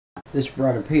This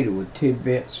Brother Peter with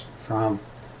tidbits from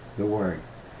the Word.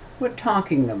 We're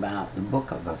talking about the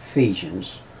book of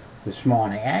Ephesians this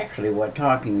morning. Actually, we're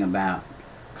talking about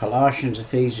Colossians,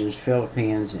 Ephesians,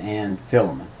 Philippians, and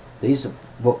Philemon. These are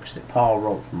books that Paul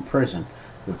wrote from prison,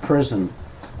 the prison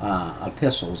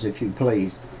epistles, if you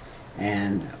please.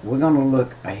 And we're going to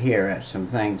look here at some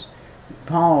things.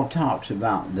 Paul talks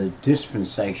about the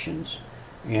dispensations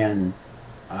in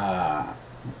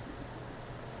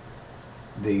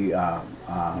the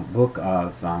book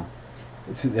of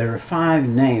there are 5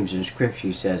 names in Scripture,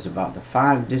 he says, about the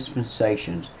 5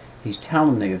 dispensations. He's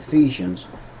telling the Ephesians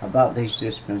about these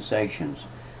dispensations.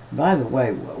 By the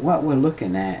way, what we're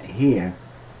looking at here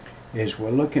is we're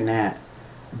looking at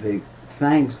the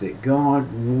things that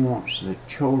God wants the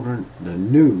children, the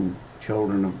new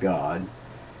children of God.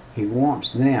 He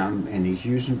wants them, and he's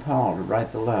using Paul to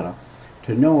write the letter,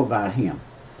 to know about him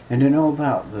and to know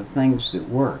about the things that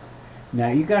work. Now,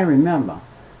 you got to remember,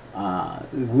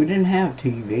 we didn't have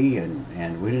TV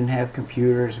and we didn't have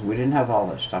computers. We didn't have all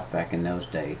that stuff back in those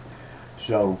days.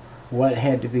 So what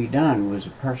had to be done was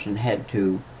a person had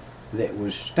to, that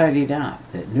was studied out,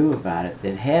 that knew about it,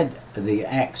 that had the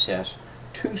access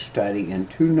to study and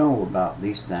to know about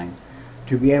these things,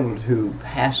 to be able to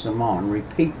pass them on,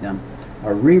 repeat them,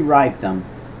 or rewrite them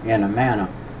in a manner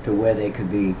to where they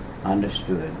could be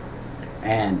understood.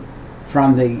 And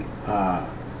from the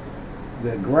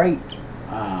great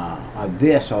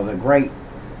abyss, or the great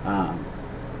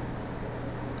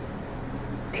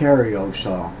Kyrios,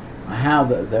 or how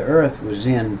the earth was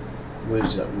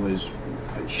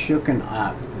shooken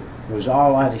up, was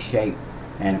all out of shape,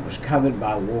 and it was covered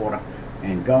by water,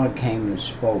 and God came and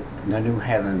spoke the new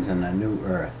heavens and the new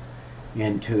earth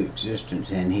into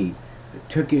existence, and he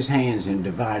took his hands and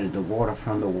divided the water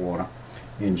from the water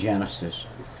in Genesis.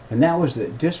 And that was the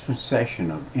dispensation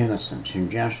of innocence in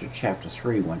Genesis chapter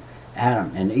 3, when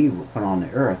Adam and Eve were put on the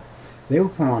earth. They were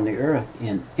put on the earth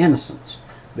in innocence.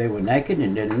 They were naked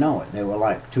and didn't know it. They were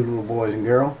like 2 little boys and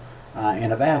girls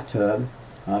in a bathtub,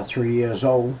 3 years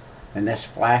old, and they're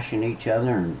splashing each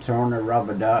other and throwing a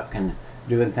rubber duck and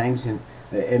doing things. And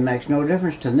it makes no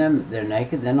difference to them that they're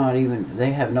naked.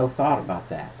 They have no thought about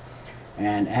that.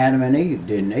 And Adam and Eve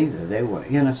didn't either. They were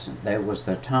innocent. That was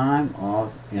the time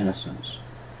of innocence.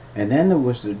 And then there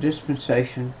was the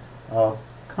dispensation of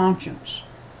conscience.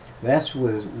 That's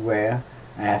where,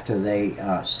 after they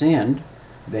sinned,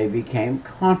 they became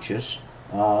conscious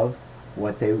of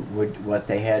what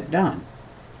they had done,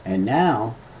 and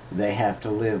now they have to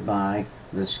live by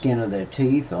the skin of their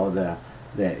teeth, or the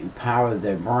power of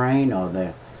their brain, or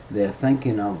their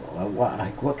thinking of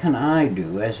what can I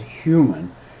do as a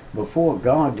human. Before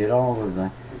God did all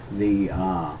of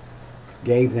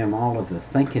gave them all of the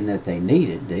thinking that they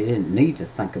needed. They didn't need to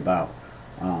think about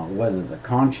whether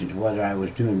I was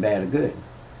doing bad or good.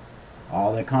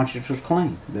 All their conscience was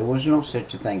clean. There was no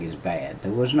such a thing as bad.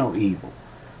 There was no evil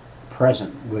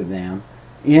present with them,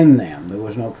 in them. There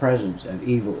was no presence of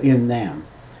evil in them.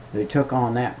 They took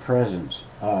on that presence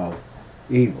of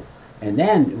evil. And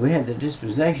then we had the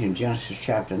dispensation, Genesis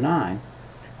chapter 9.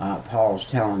 Paul's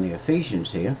telling the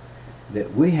Ephesians here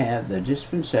that we have the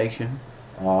dispensation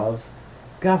of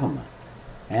government.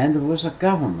 And there was a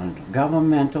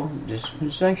governmental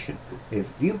dispensation.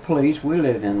 If you please, we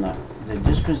live in the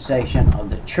dispensation of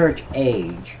the church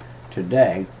age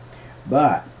today,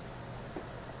 but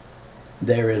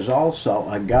there is also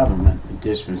a government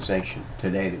dispensation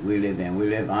today that we live in. We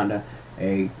live under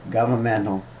a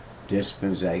governmental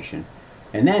dispensation.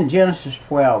 And then Genesis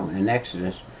 12 and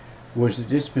Exodus was the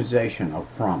dispensation of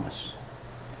promise.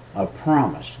 A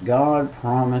promise. God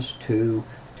promised to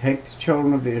take the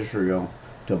children of Israel,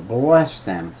 to bless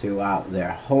them throughout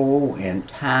their whole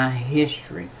entire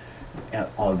history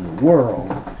of the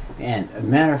world. And a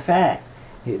matter of fact,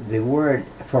 the word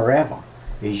forever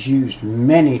is used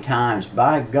many times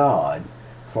by God.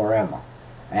 Forever.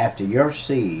 After your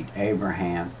seed,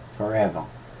 Abraham, forever.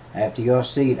 After your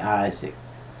seed, Isaac,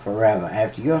 forever.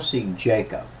 After your seed,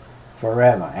 Jacob,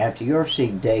 forever. After your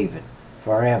seed, David,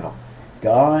 forever.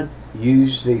 God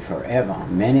used the forever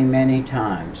many, many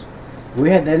times. We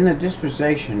had then the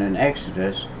dispensation in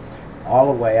Exodus all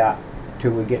the way up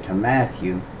till we get to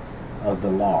Matthew of the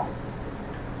law.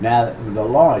 Now, the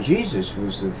law, Jesus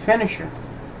was the finisher.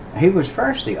 He was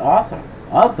first the author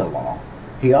of the law.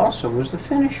 He also was the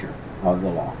finisher of the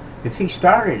law. If he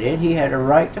started it, he had a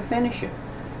right to finish it.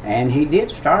 And he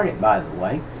did start it, by the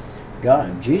way.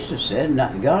 Jesus said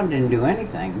God didn't do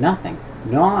anything, nothing.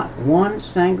 Not one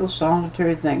single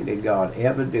solitary thing did God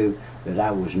ever do that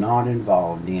I was not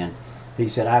involved in. He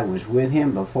said, I was with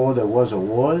him before there was a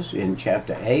was, in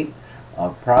chapter 8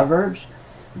 of Proverbs.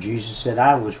 Jesus said,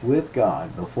 I was with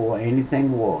God before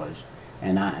anything was.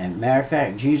 And matter of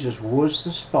fact, Jesus was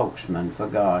the spokesman for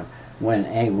God.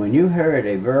 When you heard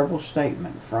a verbal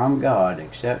statement from God,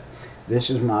 except this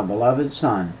is my beloved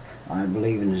Son, I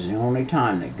believe it is the only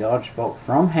time that God spoke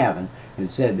from heaven and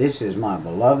said, this is my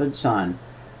beloved Son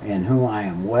in whom I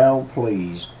am well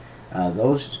pleased.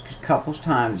 Those couple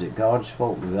times that God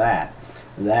spoke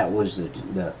that was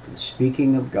the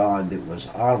speaking of God that was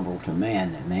audible to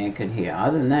man, that man could hear.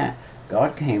 Other than that,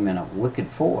 God came in a wicked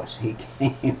force. He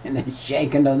came in a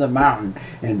shaking of the mountain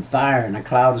and fire and a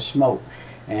cloud of smoke.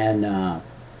 And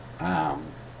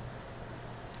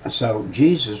so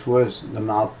Jesus was the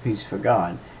mouthpiece for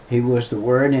God. He was the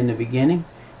Word in the beginning,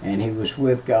 and he was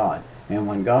with God. And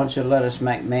when God said, let us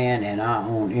make man in our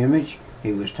own image,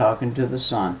 he was talking to the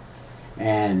Son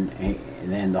and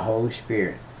then the Holy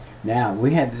Spirit. Now,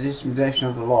 we had the dispensation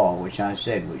of the law, which I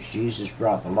said, which Jesus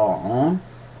brought the law on,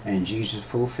 and Jesus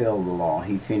fulfilled the law.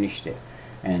 He finished it.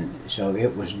 And so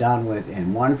it was done with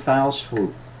in one foul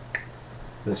swoop.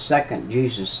 The second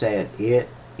Jesus said, it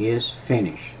is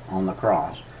finished on the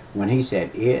cross. When he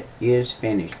said, it is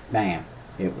finished, bam,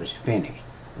 it was finished.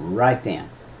 Right then.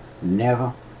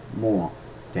 Never more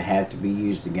to have to be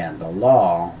used again. The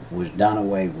law was done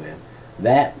away with.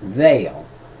 That veil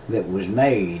that was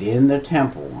made in the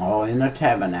temple or in the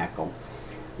tabernacle,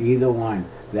 either one,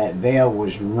 that veil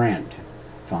was rent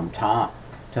from top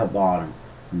to bottom.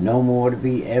 No more to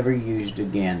be ever used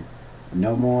again.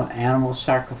 No more animal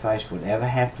sacrifice would ever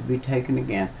have to be taken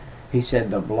again. He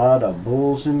said the blood of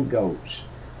bulls and goats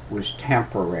was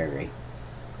temporary,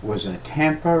 was a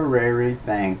temporary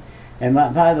thing. And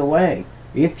by the way,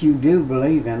 if you do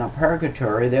believe in a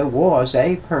purgatory, there was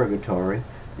a purgatory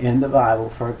in the Bible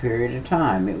for a period of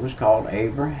time. It was called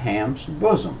Abraham's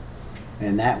bosom.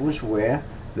 And that was where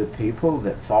the people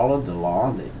that followed the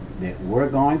law, that were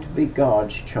going to be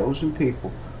God's chosen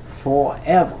people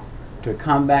forever, to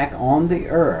come back on the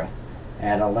earth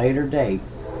at a later date,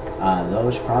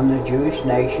 those from the Jewish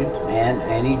nation and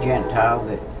any Gentile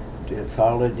that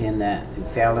followed in that,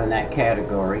 fell in that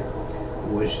category,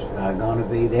 was going to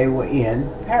be, they were in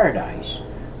paradise.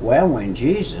 Well, when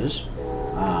Jesus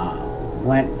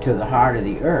went to the heart of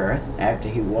the earth after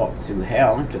he walked through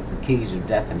hell and took the keys of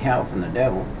death and hell from the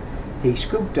devil, he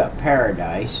scooped up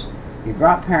paradise. He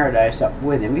brought paradise up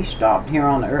with him. He stopped here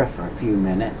on the earth for a few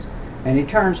minutes, and he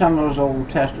turned some of those Old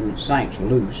Testament saints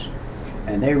loose,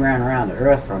 and they ran around the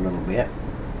earth for a little bit,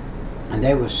 and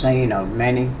they were saying of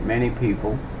many, many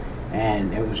people,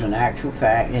 and it was an actual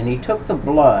fact. And he took the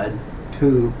blood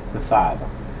to the Father,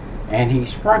 and he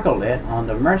sprinkled it on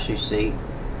the mercy seat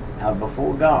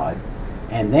before God,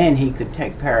 and then he could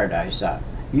take paradise up.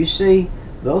 You see,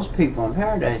 those people in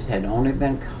paradise had only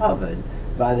been covered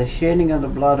by the shedding of the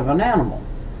blood of an animal.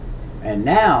 And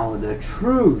now the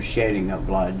true shedding of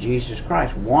blood, Jesus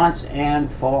Christ, once and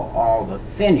for all, the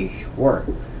finished work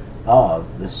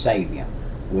of the Savior,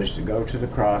 was to go to the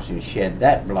cross and shed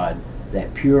that blood,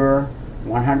 that pure,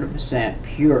 100%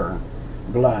 pure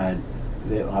blood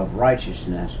of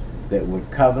righteousness that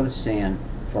would cover the sin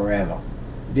forever.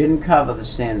 Didn't cover the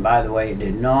sin, by the way. It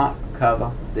did not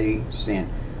cover the sin.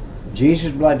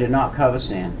 Jesus' blood did not cover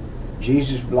sin.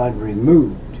 Jesus' blood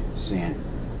removed sin.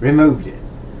 Removed it.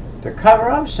 To cover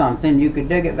up something, you could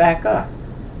dig it back up.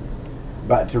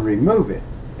 But to remove it,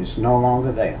 it's no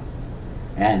longer there.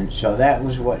 And so that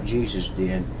was what Jesus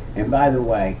did. And by the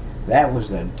way, that was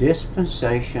the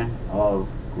dispensation of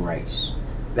grace.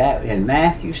 That in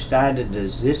Matthew started the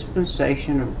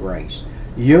dispensation of grace.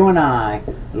 You and I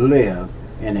live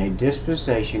in a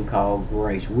dispensation called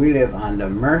grace. We live under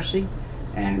mercy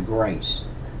and grace.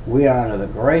 We are under the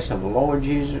grace of the Lord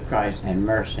Jesus Christ and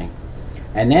mercy.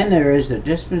 And then there is the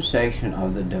dispensation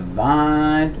of the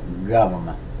divine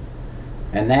government.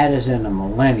 And that is in the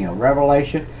millennial.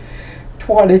 Revelation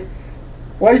 20,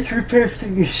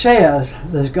 1-15 says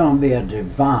there's going to be a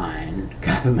divine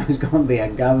government. There's going to be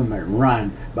a government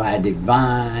run by a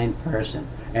divine person.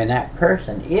 And that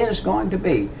person is going to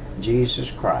be Jesus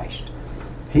Christ.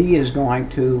 He is going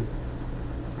to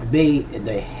be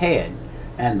the head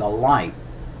and the light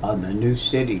of the new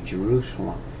city,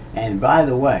 Jerusalem. And by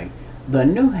the way, the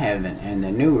new heaven and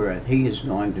the new earth, he is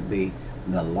going to be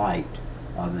the light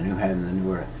of the new heaven and the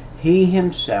new earth. He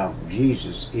himself,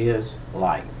 Jesus, is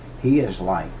light. He is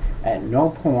light. At no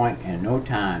point and no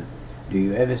time do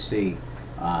you ever see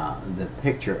the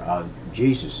picture of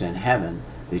Jesus in heaven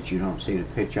that you don't see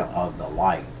the picture of the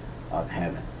light of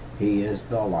heaven. He is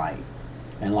the light.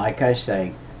 And like I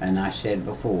say, and I said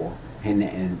before,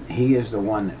 and he is the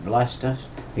one that blessed us.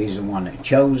 He's the one that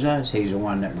chose us. He's the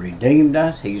one that redeemed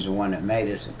us. He's the one that made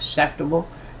us acceptable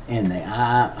in the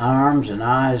arms and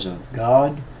eyes of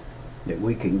God, that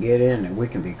we can get in, that we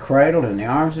can be cradled in the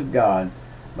arms of God.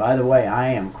 By the way, I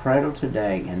am cradled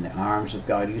today in the arms of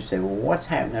God. You say, well, what's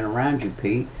happening around you,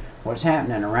 Pete? What's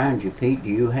happening around you, Pete? Do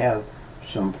you have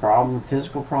some problem,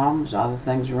 physical problems, other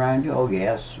things around you? Oh,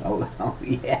 yes. Oh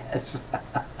yes.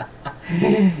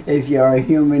 If you're a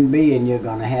human being, you're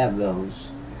going to have those.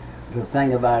 The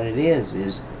thing about it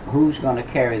is who's going to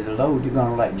carry the load? You're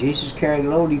going to let Jesus carry the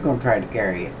load, or you're going to try to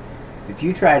carry it? If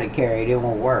you try to carry it, it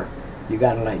won't work. You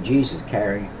got to let Jesus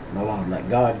carry the load. Let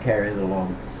God carry the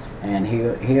load, and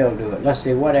He'll do it. Let's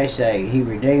see what they say. He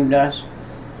redeemed us,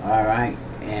 all right,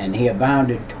 and He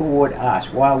abounded toward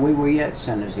us while we were yet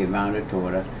sinners. He abounded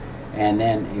toward us, and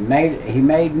then He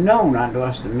made known unto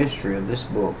us the mystery of this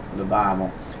book, the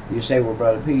Bible. You say, well,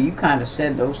 Brother Peter, you kind of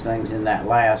said those things in that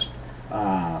last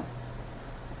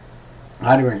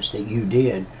utterance that you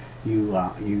did.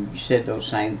 You said those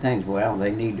same things. Well,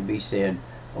 they need to be said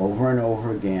over and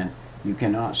over again. You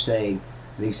cannot say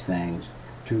these things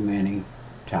too many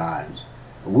times.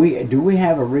 Do we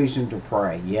have a reason to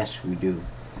pray? Yes, we do.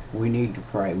 We need to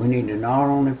pray. We need to not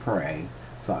only pray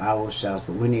for ourselves,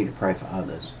 but we need to pray for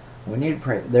others. We need to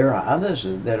pray. There are others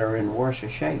that are in worse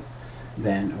shape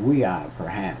than we are,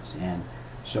 perhaps, and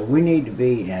so we need to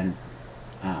be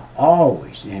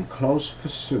always in close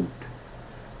pursuit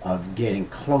of getting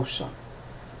closer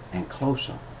and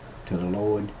closer to the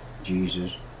Lord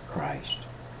Jesus Christ.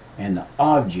 And the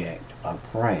object of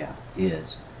prayer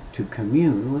is to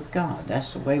commune with God.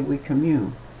 That's the way we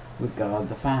commune with God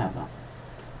the Father.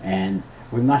 And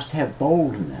we must have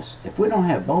boldness. If we don't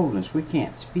have boldness, we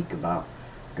can't speak about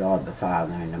God the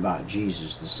Father and about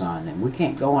Jesus the Son. And we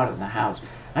can't go out of the house.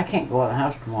 I can't go out of the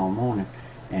house tomorrow morning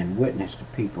and witness to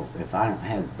people if I don't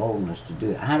have boldness to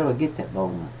do it. How do I get that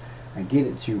boldness? I get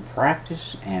it through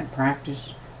practice and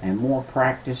more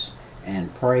practice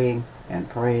and praying and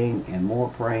praying and more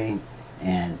praying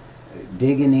and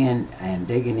digging in and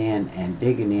digging in and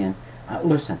digging in.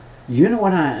 Listen, you know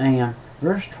what I am?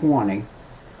 Verse 20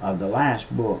 of the last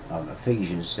book of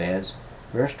Ephesians says,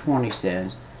 verse 20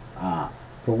 says,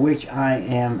 for which I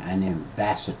am an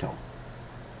ambassador.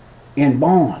 In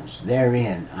bonds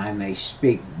therein I may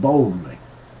speak boldly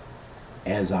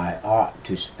as I ought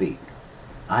to speak.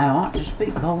 I ought to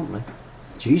speak boldly.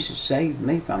 Jesus saved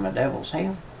me from the devil's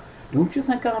hell. Don't you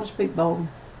think I ought to speak boldly?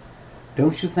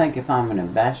 Don't you think if I'm an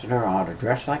ambassador, I ought to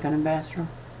dress like an ambassador?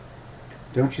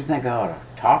 Don't you think I ought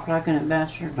to talk like an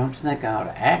ambassador? Don't you think I ought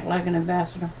to act like an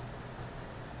ambassador?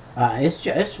 It's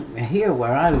here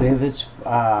where I live. It's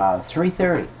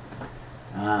 3:30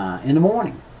 in the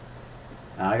morning.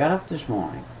 I got up this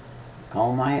morning,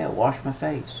 combed my hair, washed my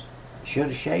face. Should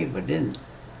have shaved, but didn't.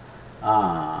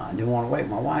 Didn't want to wake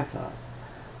my wife up.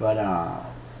 But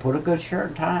put a good shirt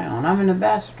and tie on. I'm an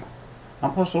ambassador.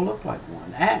 I'm supposed to look like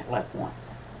one, act like one,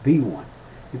 be one.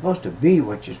 You're supposed to be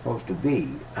what you're supposed to be.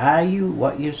 Are you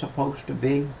what you're supposed to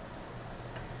be?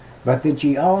 But that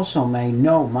ye also may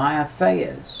know my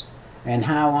affairs and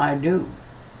how I do.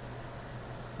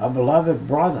 A beloved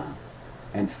brother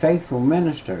and faithful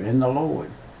minister in the Lord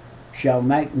shall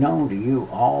make known to you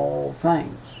all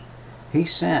things. He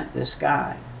sent this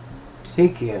guy,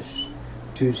 Tychicus,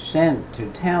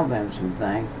 to tell them some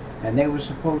things, and they were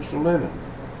supposed to live it,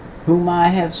 whom I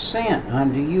have sent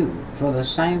unto you for the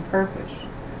same purpose,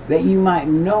 that you might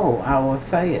know our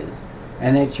affairs,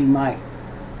 and that you might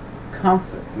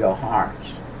comfort your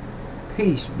hearts.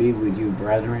 Peace be with you,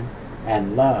 brethren,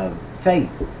 and love,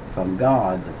 faith from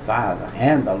God the Father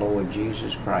and the Lord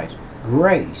Jesus Christ.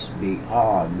 Grace be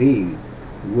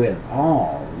with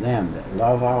all them that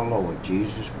love our Lord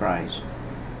Jesus Christ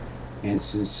in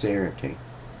sincerity.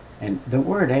 And the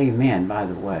word amen, by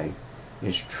the way,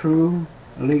 is truly,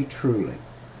 truly.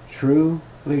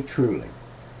 Truly, truly.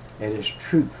 It is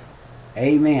truth.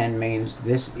 Amen means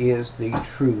this is the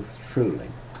truth, truly.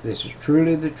 This is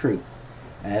truly the truth.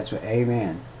 And that's what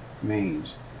amen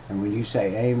means. And when you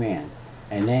say amen,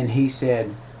 and then he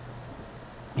said,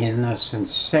 in the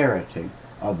sincerity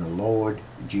of the Lord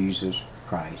Jesus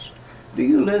Christ. Do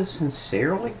you live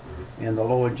sincerely in the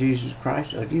Lord Jesus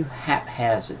Christ, or do you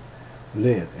haphazard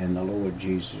live in the Lord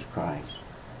Jesus Christ?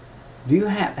 Do you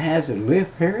haphazard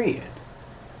live, period?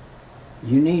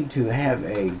 You need to have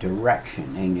a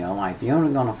direction in your life. You're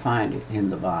only going to find it in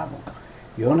the Bible.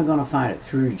 You're only going to find it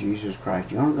through Jesus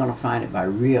Christ. You're only going to find it by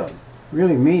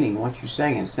really meaning what you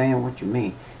say and saying what you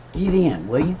mean. Get in,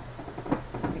 will you?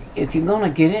 If you're going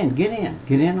to get in. Get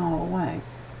in all the way,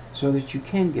 so that you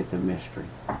can get the mystery,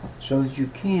 so that you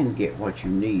can get what you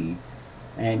need,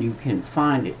 and you can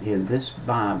find it in this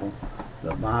Bible,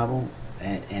 the Bible,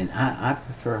 and I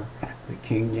prefer the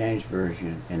King James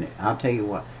Version, and I'll tell you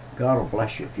what, God will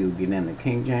bless you if you'll get in the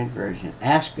King James Version.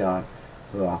 Ask God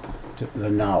for the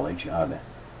knowledge of it.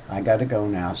 I got to go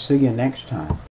now. See you next time.